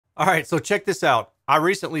All right, so check this out. I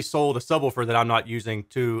recently sold a subwoofer that I'm not using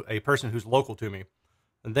to a person who's local to me.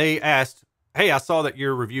 And they asked, "Hey, I saw that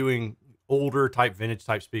you're reviewing older type vintage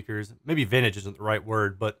type speakers. Maybe vintage isn't the right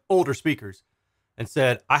word, but older speakers." And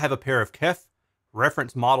said, "I have a pair of KEF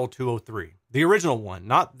Reference Model 203, the original one,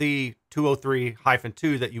 not the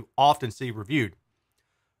 203-2 that you often see reviewed.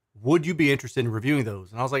 Would you be interested in reviewing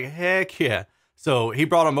those?" And I was like, "Heck yeah." So he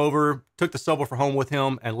brought them over, took the subwoofer home with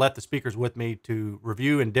him, and left the speakers with me to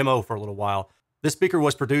review and demo for a little while. This speaker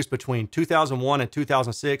was produced between 2001 and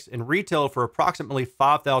 2006 and retailed for approximately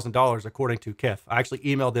 $5,000 according to KEF. I actually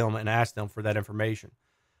emailed them and asked them for that information,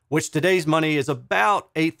 which today's money is about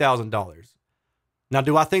 $8,000. Now,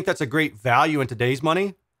 do I think that's a great value in today's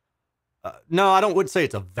money? No, I don't. Wouldn't say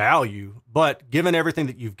it's a value, but given everything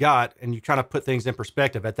that you've got and you kind of put things in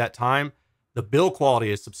perspective at that time, the build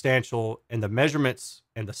quality is substantial and the measurements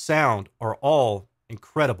and the sound are all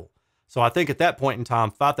incredible. So I think at that point in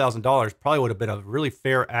time, $5,000 probably would have been a really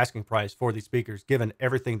fair asking price for these speakers, given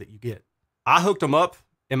everything that you get. I hooked them up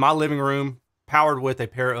in my living room, powered with a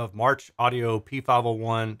pair of March Audio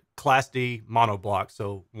P501 Class D mono blocks.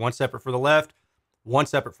 So one separate for the left, one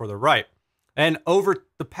separate for the right. And over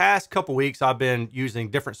the past couple weeks, I've been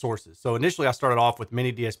using different sources. So initially I started off with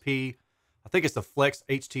Mini DSP. I think it's the Flex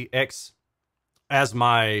HTX as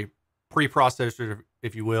my preprocessor,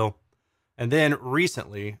 if you will. And then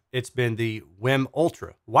recently it's been the WIM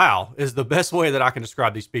Ultra. Wow is the best way that I can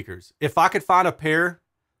describe these speakers. If I could find a pair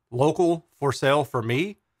local for sale for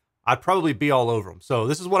me, I'd probably be all over them. So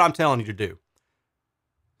this is what I'm telling you to do.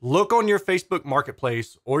 Look on your Facebook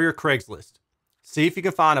Marketplace or your Craigslist. See if you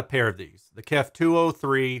can find a pair of these. The KEF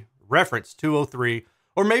 203, Reference 203,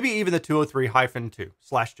 or maybe even the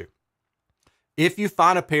 203-2/2. If you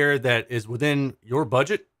find a pair that is within your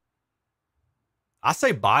budget, I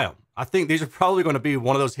say buy them. I think these are probably going to be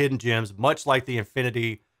one of those hidden gems, much like the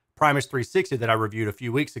Infinity Primus 360 that I reviewed a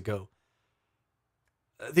few weeks ago.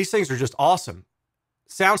 These things are just awesome.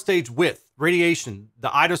 Soundstage width, radiation, the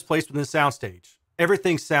items placed within the soundstage.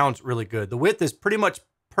 Everything sounds really good. The width is pretty much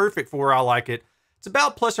perfect for where I like it. It's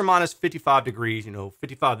about plus or minus 55 degrees,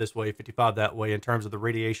 55 this way, 55 that way in terms of the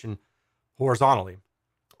radiation horizontally.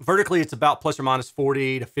 Vertically, it's about plus or minus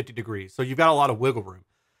 40 to 50 degrees. So you've got a lot of wiggle room.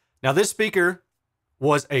 Now, this speaker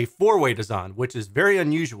was a four-way design, which is very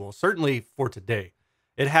unusual, certainly for today.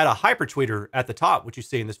 It had a hyper tweeter at the top, which you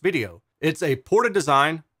see in this video. It's a ported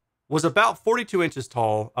design, was about 42 inches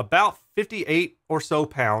tall, about 58 or so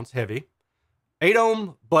pounds heavy, 8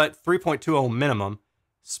 ohm, but 3.2 ohm minimum.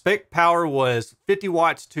 Spec power was 50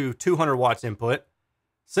 watts to 200 watts input.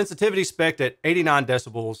 Sensitivity spec'd at 89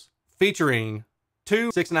 decibels, featuring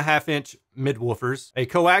two 6.5-inch mid-woofers, a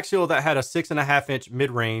coaxial that had a 6.5-inch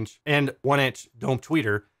mid-range and 1-inch dome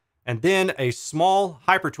tweeter, and then a small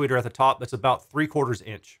hyper tweeter at the top that's about 3/4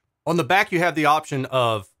 inch. On the back, you have the option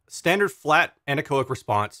of standard flat anechoic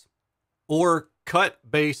response or cut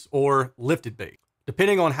bass or lifted bass.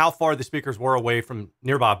 Depending on how far the speakers were away from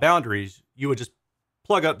nearby boundaries, you would just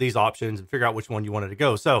plug up these options and figure out which one you wanted to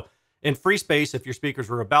go. So in free space, if your speakers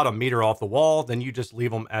were about a meter off the wall, then you just leave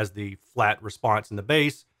them as the flat response in the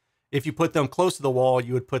bass. If you put them close to the wall,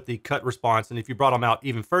 you would put the cut response. And if you brought them out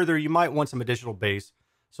even further, you might want some additional bass.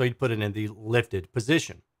 So you'd put it in the lifted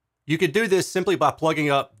position. You could do this simply by plugging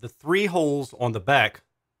up the 3 holes on the back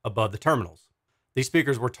above the terminals. These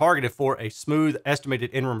speakers were targeted for a smooth estimated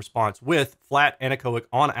in-room response with flat anechoic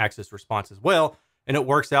on-axis response as well. And it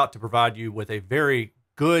works out to provide you with a very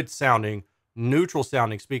good sounding, neutral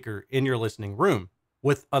sounding speaker in your listening room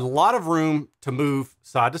with a lot of room to move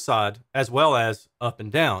side to side as well as up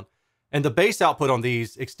and down. And the bass output on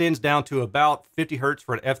these extends down to about 50 hertz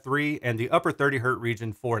for an F3 and the upper 30 hertz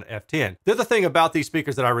region for an F10. The other thing about these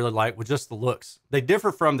speakers that I really like was just the looks. They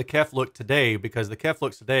differ from the KEF look today because the KEF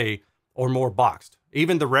looks today are more boxed.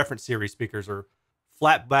 Even the Reference series speakers are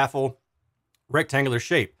flat baffle, rectangular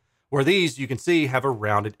shape, where these you can see have a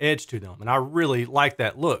rounded edge to them. And I really like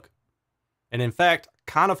that look. And in fact,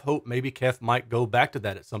 kind of hope maybe KEF might go back to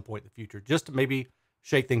that at some point in the future, just to maybe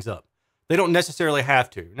shake things up. They don't necessarily have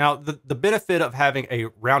to. Now, the benefit of having a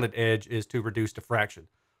rounded edge is to reduce diffraction.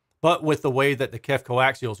 But with the way that the KEF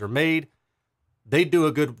coaxials are made, they do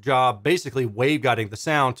a good job basically waveguiding the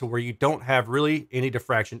sound to where you don't have really any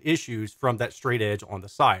diffraction issues from that straight edge on the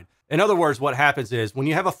side. In other words, what happens is when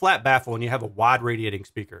you have a flat baffle and you have a wide radiating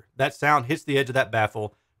speaker, that sound hits the edge of that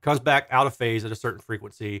baffle, comes back out of phase at a certain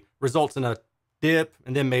frequency, results in a dip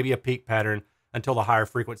and then maybe a peak pattern until the higher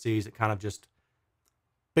frequencies, it kind of just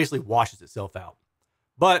basically washes itself out.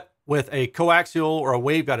 But with a coaxial or a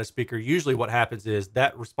waveguided speaker, usually what happens is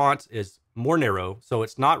that response is more narrow, so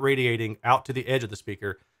it's not radiating out to the edge of the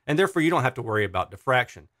speaker, and therefore you don't have to worry about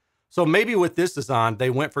diffraction. So maybe with this design, they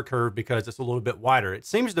went for curved because it's a little bit wider. It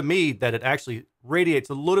seems to me that it actually radiates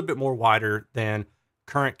a little bit more wider than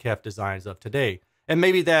current KEF designs of today. And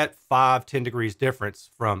maybe that 5-10 degrees difference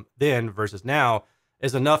from then versus now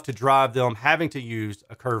is enough to drive them having to use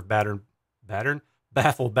a curved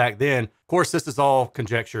baffle back then. Of course, this is all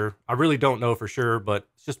conjecture. I really don't know for sure, but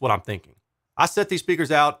it's just what I'm thinking. I set these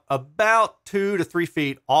speakers out about 2 to 3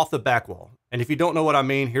 feet off the back wall. And if you don't know what I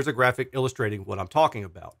mean, here's a graphic illustrating what I'm talking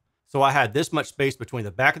about. So I had this much space between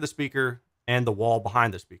the back of the speaker and the wall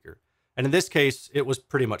behind the speaker. And in this case, it was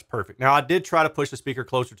pretty much perfect. Now, I did try to push the speaker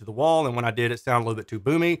closer to the wall, and when I did, it sounded a little bit too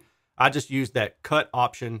boomy. I just used that cut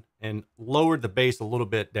option and lowered the bass a little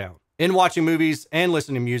bit down. In watching movies and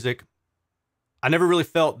listening to music, I never really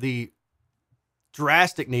felt the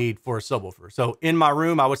drastic need for a subwoofer. So in my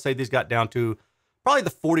room, I would say these got down to probably the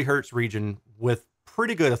 40 hertz region with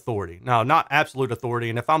pretty good authority. Now, not absolute authority.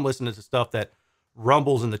 And if I'm listening to stuff that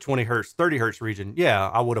rumbles in the 20 hertz, 30 hertz region, yeah,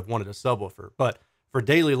 I would have wanted a subwoofer. But for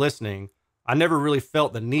daily listening, I never really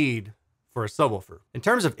felt the need for a subwoofer. In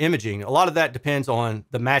terms of imaging, a lot of that depends on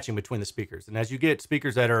the matching between the speakers. And as you get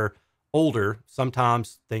speakers that are older,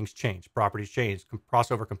 sometimes things change, properties change.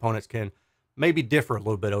 Crossover components can maybe differ a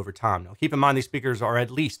little bit over time. Now, keep in mind, these speakers are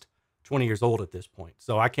at least 20 years old at this point,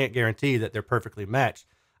 so I can't guarantee that they're perfectly matched.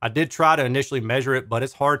 I did try to initially measure it, but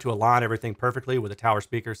it's hard to align everything perfectly with a tower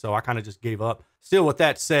speaker, so I kind of just gave up. Still, with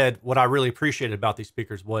that said, what I really appreciated about these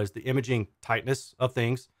speakers was the imaging tightness of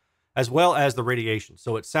things, as well as the radiation.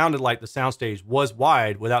 So it sounded like the soundstage was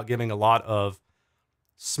wide without giving a lot of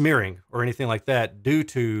smearing or anything like that due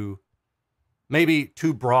to maybe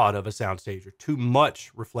too broad of a soundstage or too much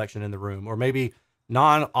reflection in the room, or maybe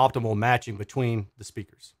non-optimal matching between the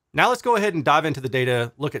speakers. Now let's go ahead and dive into the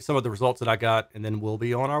data, look at some of the results that I got, and then we'll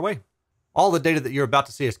be on our way. All the data that you're about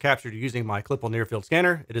to see is captured using my clip-on near-field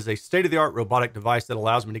scanner. It is a state-of-the-art robotic device that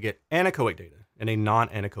allows me to get anechoic data in a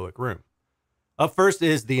non-anechoic room. Up first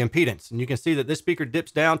is the impedance, and you can see that this speaker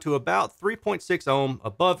dips down to about 3.6 ohm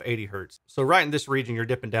above 80 hertz. So right in this region, you're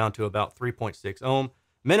dipping down to about 3.6 ohm.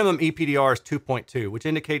 Minimum EPDR is 2.2, which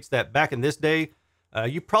indicates that back in this day,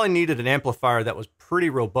 you probably needed an amplifier that was pretty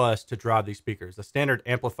robust to drive these speakers. A standard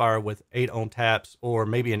amplifier with 8 ohm taps or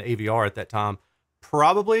maybe an AVR at that time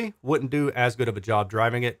probably wouldn't do as good of a job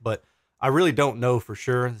driving it, but I really don't know for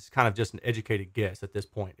sure. It's kind of just an educated guess at this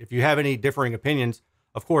point. If you have any differing opinions,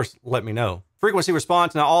 of course, let me know. Frequency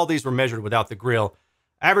response, now all these were measured without the grill.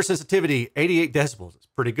 Average sensitivity, 88 decibels. It's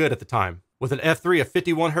pretty good at the time. With an F3 of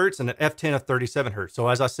 51 hertz and an F10 of 37 hertz. So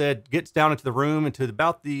as I said, gets down into the room into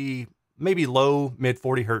about the maybe low mid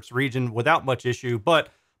 40 hertz region without much issue, but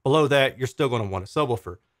below that, you're still going to want a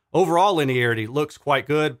subwoofer. Overall linearity looks quite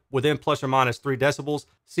good within plus or minus 3 decibels.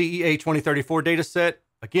 CEA 2034 data set,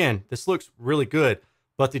 again, this looks really good,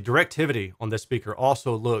 but the directivity on this speaker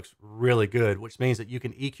also looks really good, which means that you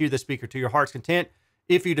can EQ the speaker to your heart's content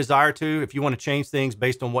if you desire to, if you want to change things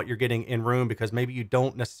based on what you're getting in room, because maybe you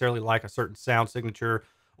don't necessarily like a certain sound signature,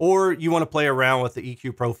 or you want to play around with the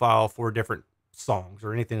EQ profile for different songs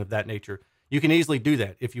or anything of that nature. You can easily do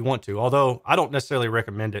that if you want to, although I don't necessarily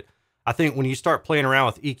recommend it. I think when you start playing around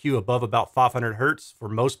with EQ above about 500 hertz for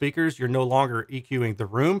most speakers, you're no longer EQing the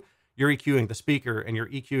room, you're EQing the speaker, and you're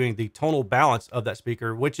EQing the tonal balance of that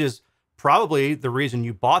speaker, which is probably the reason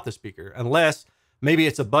you bought the speaker, unless maybe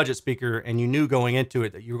it's a budget speaker and you knew going into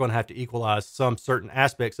it that you were going to have to equalize some certain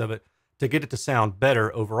aspects of it to get it to sound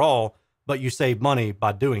better overall, but you save money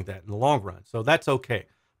by doing that in the long run. So that's okay.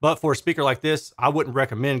 But for a speaker like this, I wouldn't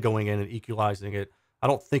recommend going in and equalizing it. I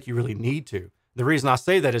don't think you really need to. The reason I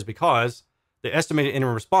say that is because the estimated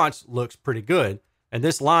interim response looks pretty good. And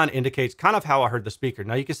this line indicates kind of how I heard the speaker.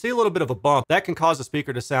 Now you can see a little bit of a bump. That can cause the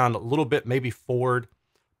speaker to sound a little bit maybe forward,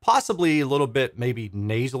 possibly a little bit maybe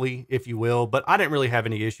nasally, if you will, but I didn't really have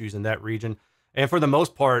any issues in that region. And for the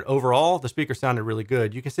most part, overall, the speaker sounded really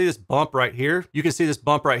good. You can see this bump right here. You can see this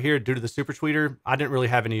bump right here due to the super tweeter. I didn't really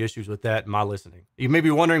have any issues with that in my listening. You may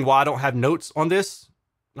be wondering why I don't have notes on this.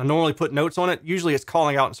 I normally put notes on it. Usually it's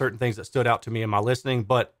calling out certain things that stood out to me in my listening,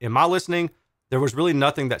 but in my listening, there was really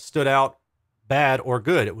nothing that stood out bad or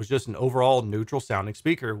good. It was just an overall neutral sounding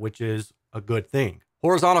speaker, which is a good thing.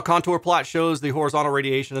 Horizontal contour plot shows the horizontal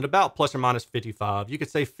radiation at about plus or minus 55. You could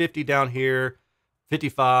say 50 down here,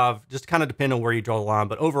 55, just kind of depend on where you draw the line.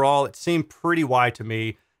 But overall, it seemed pretty wide to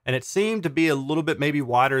me. And it seemed to be a little bit maybe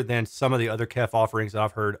wider than some of the other KEF offerings that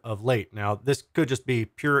I've heard of late. Now, this could just be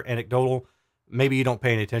pure anecdotal. Maybe you don't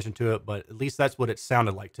pay any attention to it, but at least that's what it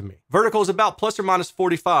sounded like to me. Vertical is about plus or minus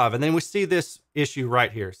 45. And then we see this issue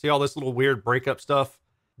right here. See all this little weird breakup stuff?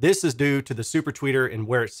 This is due to the super tweeter and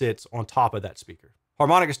where it sits on top of that speaker.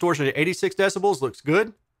 Harmonic distortion at 86 decibels looks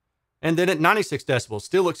good. And then at 96 decibels,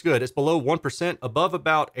 still looks good. It's below 1%, above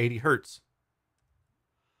about 80 hertz.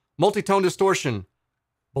 Multi-tone distortion,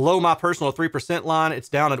 below my personal 3% line, it's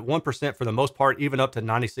down at 1% for the most part, even up to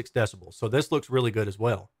 96 decibels. So this looks really good as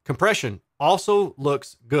well. Compression also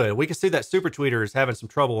looks good. We can see that Super Tweeter is having some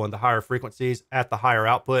trouble in the higher frequencies at the higher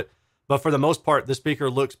output, but for the most part, the speaker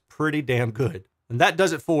looks pretty damn good. And that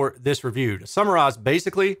does it for this review. To summarize,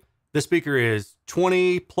 basically, this speaker is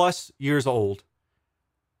 20 plus years old.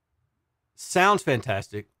 Sounds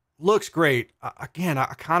fantastic. Looks great. Again, I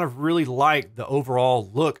kind of really like the overall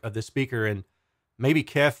look of this speaker, and maybe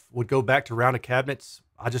KEF would go back to rounded cabinets.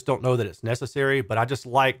 I just don't know that it's necessary, but I just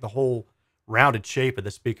like the whole rounded shape of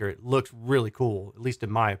the speaker. It looks really cool, at least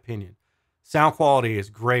in my opinion. Sound quality is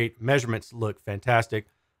great. Measurements look fantastic.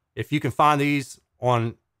 If you can find these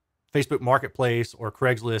on Facebook Marketplace or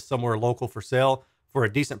Craigslist somewhere local for sale for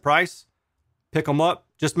a decent price, pick them up.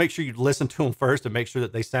 Just make sure you listen to them first and make sure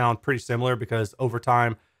that they sound pretty similar, because over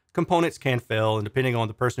time, components can fail. And depending on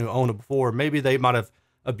the person who owned it before, maybe they might have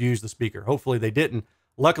abused the speaker. Hopefully they didn't.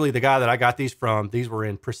 Luckily, the guy that I got these from, these were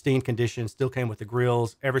in pristine condition, still came with the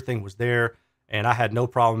grills. Everything was there. And I had no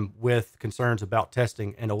problem with concerns about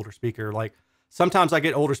testing an older speaker. Like sometimes I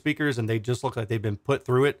get older speakers and they just look like they've been put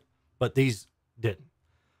through it, but these didn't.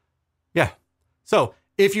 Yeah. So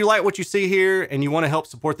if you like what you see here and you want to help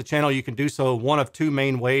support the channel, you can do so one of two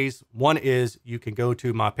main ways. One is you can go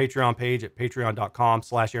to my Patreon page at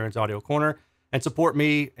patreon.com/Erin's Audio Corner and support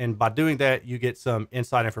me. And by doing that, you get some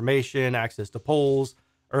inside information, access to polls,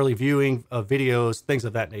 early viewing of videos, things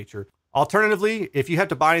of that nature. Alternatively, if you have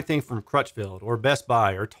to buy anything from Crutchfield or Best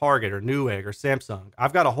Buy or Target or Newegg or Samsung,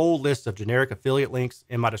 I've got a whole list of generic affiliate links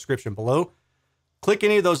in my description below. Click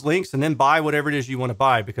any of those links and then buy whatever it is you want to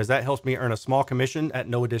buy, because that helps me earn a small commission at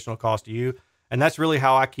no additional cost to you. And that's really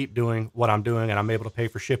how I keep doing what I'm doing, and I'm able to pay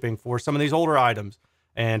for shipping for some of these older items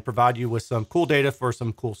and provide you with some cool data for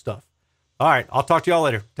some cool stuff. All right, I'll talk to y'all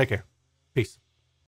later. Take care. Peace.